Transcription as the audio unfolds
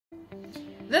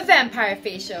The Vampire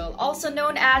Facial, also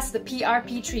known as the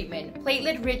PRP Treatment,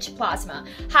 Platelet-Rich Plasma.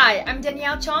 Hi, I'm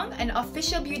Danielle Chong, an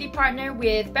official beauty partner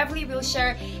with Beverly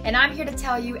Wilshire, and I'm here to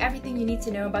tell you everything you need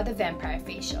to know about the Vampire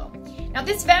Facial. Now,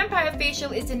 this Vampire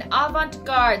Facial is an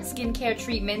avant-garde skincare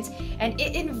treatment, and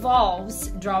it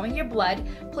involves drawing your blood,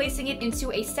 placing it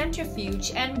into a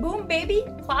centrifuge, and boom baby,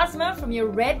 plasma from your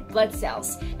red blood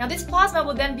cells. Now, this plasma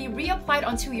will then be reapplied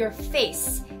onto your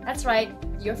face. That's right,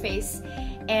 your face.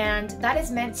 And that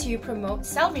is meant to promote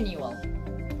cell renewal.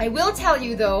 I will tell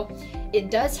you though, it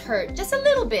does hurt just a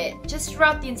little bit, just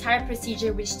throughout the entire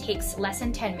procedure, which takes less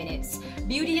than 10 minutes.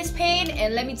 Beauty is pain,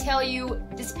 and let me tell you,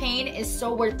 this pain is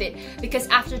so worth it, because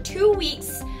after 2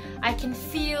 weeks, I can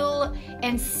feel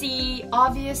and see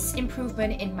obvious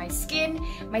improvement in my skin.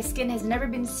 My skin has never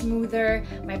been smoother,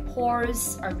 my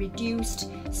pores are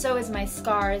reduced, so is my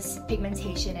scars,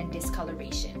 pigmentation, and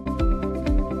discoloration.